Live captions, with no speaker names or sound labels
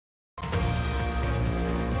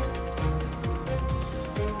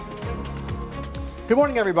Good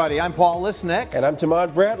morning, everybody. I'm Paul Lisnek. And I'm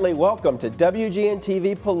Tamad Bradley. Welcome to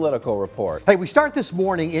WGN-TV Political Report. Hey, we start this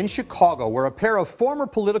morning in Chicago, where a pair of former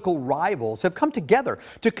political rivals have come together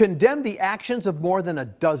to condemn the actions of more than a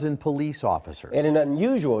dozen police officers. In an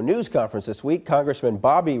unusual news conference this week, Congressman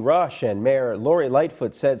Bobby Rush and Mayor Lori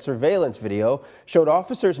Lightfoot said surveillance video showed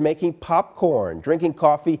officers making popcorn, drinking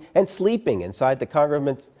coffee, and sleeping inside the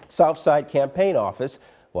Congressman's Southside campaign office,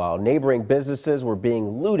 while neighboring businesses were being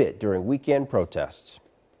looted during weekend protests.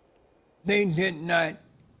 They did not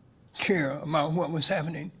care about what was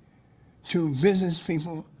happening to business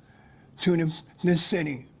people, to this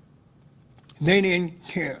city. They didn't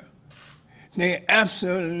care. They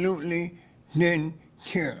absolutely didn't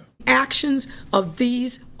care. Actions of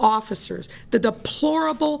these officers, the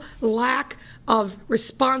deplorable lack of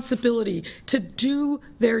responsibility to do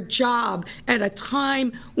their job at a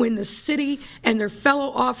time when the city and their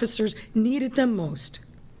fellow officers needed them most.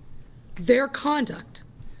 Their conduct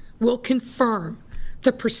will confirm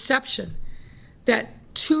the perception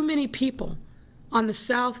that too many people on the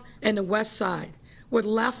South and the West Side were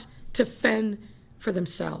left to fend for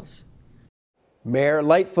themselves. Mayor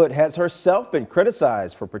Lightfoot has herself been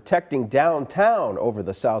criticized for protecting downtown over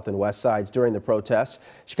the South and West Sides during the protests.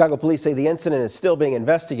 Chicago police say the incident is still being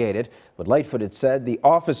investigated, but Lightfoot had said the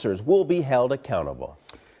officers will be held accountable.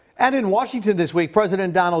 And in Washington this week,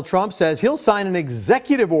 President Donald Trump says he'll sign an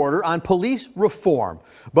executive order on police reform.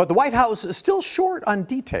 But the White House is still short on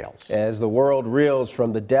details. As the world reels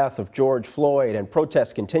from the death of George Floyd and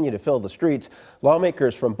protests continue to fill the streets,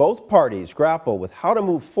 lawmakers from both parties grapple with how to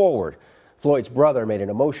move forward. Floyd's brother made an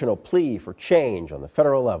emotional plea for change on the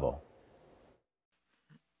federal level.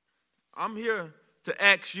 I'm here to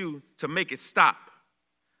ask you to make it stop.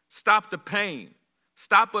 Stop the pain.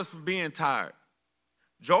 Stop us from being tired.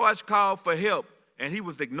 George called for help and he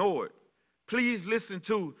was ignored. Please listen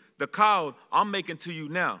to the call I'm making to you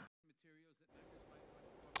now.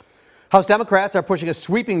 House Democrats are pushing a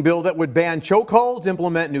sweeping bill that would ban chokeholds,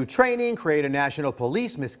 implement new training, create a national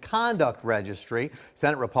police misconduct registry.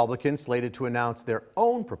 Senate Republicans slated to announce their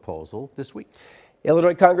own proposal this week.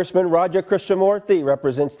 Illinois Congressman Raja Krishnamoorthi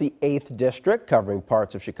represents the 8th District, covering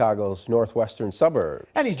parts of Chicago's northwestern suburbs.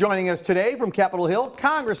 And he's joining us today from Capitol Hill.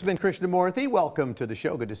 Congressman Krishnamoorthi, welcome to the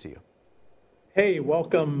show. Good to see you. Hey,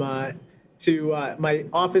 welcome to my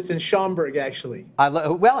office in Schaumburg, actually.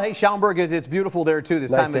 Well, hey, Schaumburg, it's beautiful there too this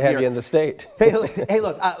time of year. Nice to have you in the state. Hey,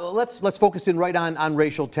 look, let's focus in right on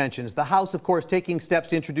racial tensions. The House, of course, taking steps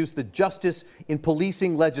to introduce the Justice in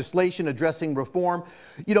Policing legislation addressing reform.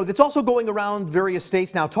 You know, it's also going around various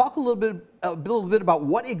states now. Talk a little bit about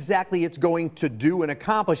what exactly it's going to do and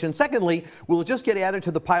accomplish. And secondly, will it just get added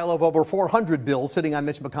to the pile of over 400 bills sitting on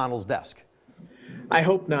Mitch McConnell's desk? I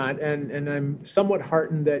hope not, and I'm somewhat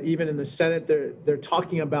heartened that even in the Senate they're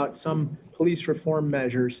talking about some police reform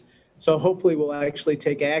measures. So hopefully we'll actually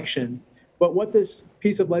take action. But what this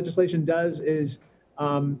piece of legislation does is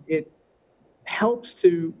it helps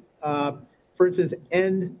to, for instance,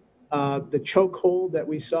 end the chokehold that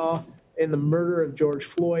we saw in the murder of George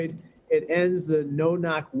Floyd. It ends the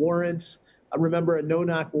no-knock warrants. Remember, a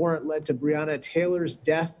no-knock warrant led to Breonna Taylor's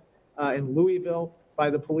death in Louisville by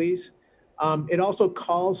the police. It also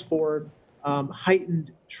calls for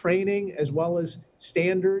heightened training as well as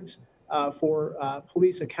standards for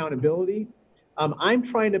police accountability. I'm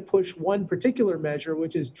trying to push one particular measure,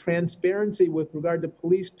 which is transparency with regard to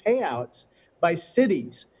police payouts by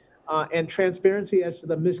cities and transparency as to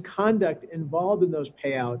the misconduct involved in those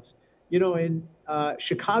payouts. You know, in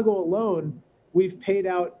Chicago alone, we've paid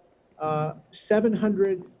out more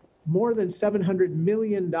than $700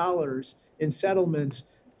 million in settlements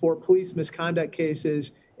for police misconduct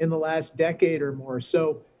cases in the last decade or more.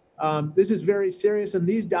 So this is very serious, and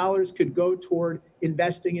these dollars could go toward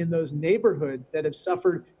investing in those neighborhoods that have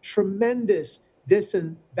suffered tremendous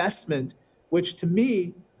disinvestment, which to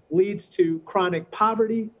me leads to chronic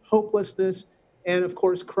poverty, hopelessness, and of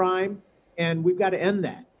course crime, and we've got to end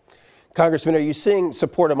that. Congressman, are you seeing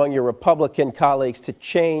support among your Republican colleagues to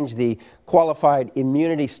change the qualified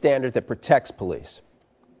immunity standard that protects police?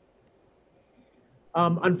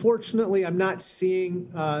 Unfortunately, I'm not seeing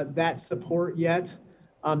that support yet.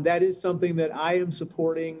 That is something that I am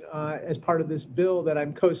supporting as part of this bill that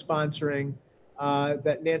I'm co-sponsoring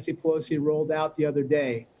that Nancy Pelosi rolled out the other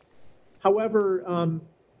day. However,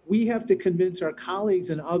 we have to convince our colleagues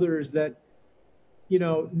and others that, you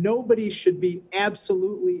know, nobody should be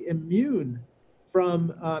absolutely immune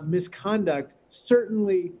from misconduct,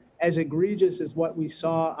 certainly as egregious as what we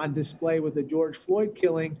saw on display with the George Floyd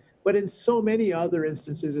killing, but in so many other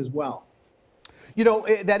instances as well. You know,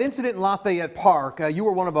 that incident in Lafayette Park, you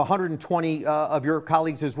were one of 120 of your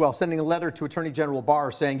colleagues as well, sending a letter to Attorney General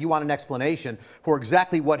Barr saying you want an explanation for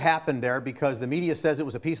exactly what happened there because the media says it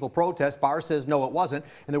was a peaceful protest. Barr says no, it wasn't.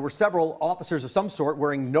 And there were several officers of some sort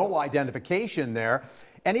wearing no identification there.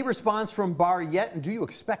 Any response from Barr yet, and do you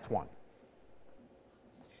expect one?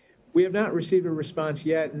 We have not received a response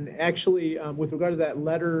yet. And actually, with regard to that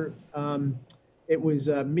letter, it was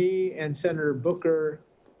me and Senator Booker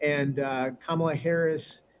and Kamala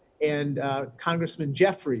Harris and Congressman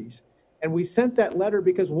Jeffries. And we sent that letter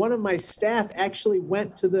because one of my staff actually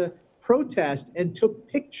went to the protest and took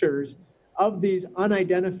pictures of these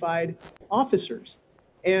unidentified officers.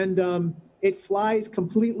 And it flies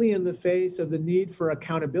completely in the face of the need for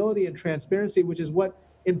accountability and transparency, which is what,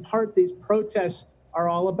 in part, these protests are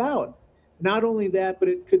all about. Not only that, but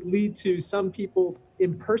it could lead to some people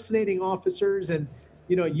impersonating officers and,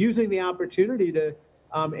 using the opportunity to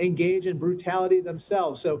engage in brutality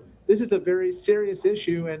themselves. So this is a very serious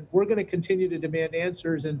issue, and we're going to continue to demand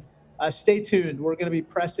answers. And stay tuned. We're going to be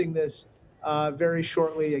pressing this very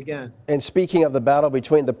shortly again. And speaking of the battle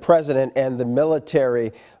between the president and the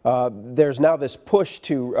military, there's now this push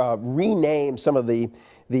to rename some of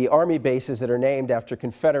the Army bases that are named after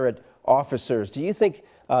Confederate officers. Do you think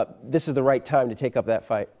this is the right time to take up that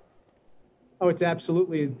fight? Oh, it's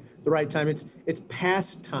absolutely the right time. It's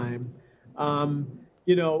past time.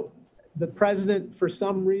 The president, for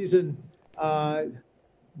some reason,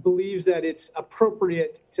 believes that it's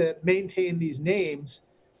appropriate to maintain these names.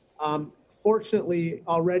 Fortunately,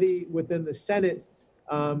 already within the Senate,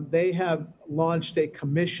 they have launched a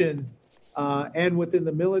commission and within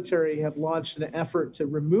the military have launched an effort to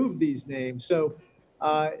remove these names. So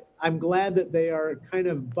I'm glad that they are kind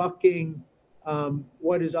of bucking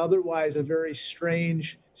what is otherwise a very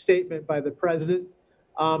strange statement by the president.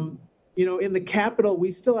 In the Capitol,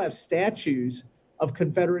 we still have statues of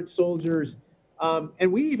Confederate soldiers,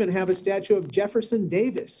 and we even have a statue of Jefferson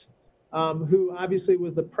Davis, who obviously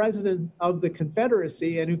was the president of the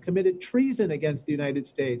Confederacy and who committed treason against the United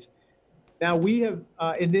States. Now, we have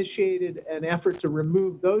initiated an effort to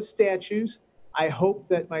remove those statues. I hope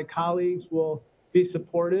that my colleagues will be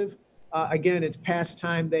supportive. Again, it's past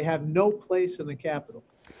time. They have no place in the Capitol.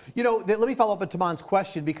 Let me follow up on Taman's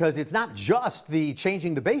question because it's not just the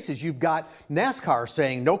changing the bases. You've got NASCAR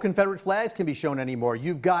saying no Confederate flags can be shown anymore.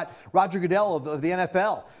 You've got Roger Goodell of the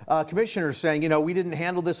NFL commissioners saying, we didn't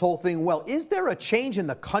handle this whole thing well. Is there a change in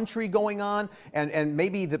the country going on? And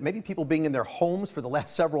maybe people being in their homes for the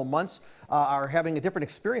last several months are having a different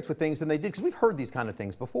experience with things than they did? Because we've heard these kind of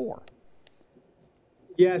things before.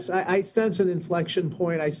 Yes, I sense an inflection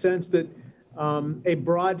point. I sense that a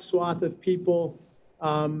broad swath of people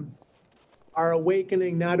are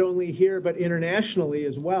awakening not only here but internationally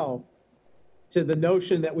as well to the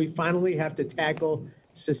notion that we finally have to tackle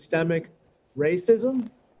systemic racism.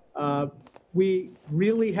 We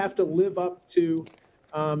really have to live up to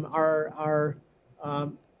our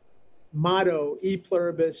motto, e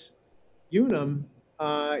pluribus unum,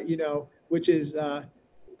 which is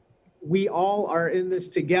we all are in this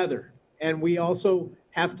together. And we also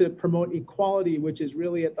have to promote equality, which is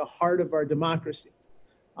really at the heart of our democracy.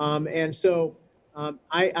 And so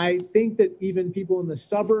I think that even people in the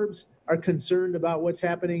suburbs are concerned about what's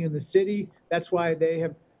happening in the city. That's why they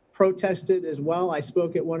have protested as well. I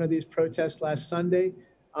spoke at one of these protests last Sunday.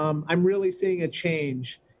 I'm really seeing a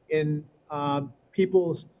change in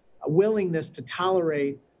people's willingness to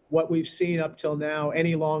tolerate what we've seen up till now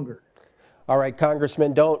any longer. All right,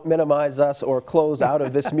 Congressman, don't minimize us or close out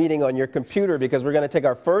of this meeting on your computer because we're going to take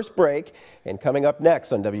our first break. And coming up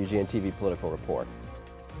next on WGN-TV Political Report.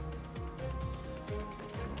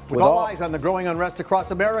 With all eyes on the growing unrest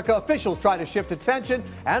across America, officials try to shift attention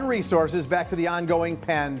and resources back to the ongoing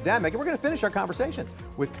pandemic. And we're going to finish our conversation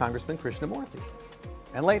with Congressman Krishnamoorthi.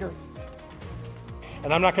 And later.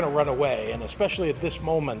 And I'm not going to run away. And especially at this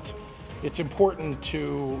moment, it's important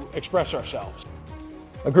to express ourselves.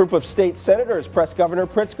 A group of state senators pressed Governor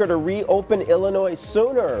Pritzker to reopen Illinois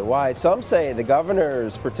sooner. Why some say the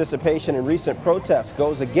governor's participation in recent protests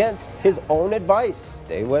goes against his own advice.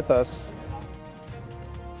 Stay with us.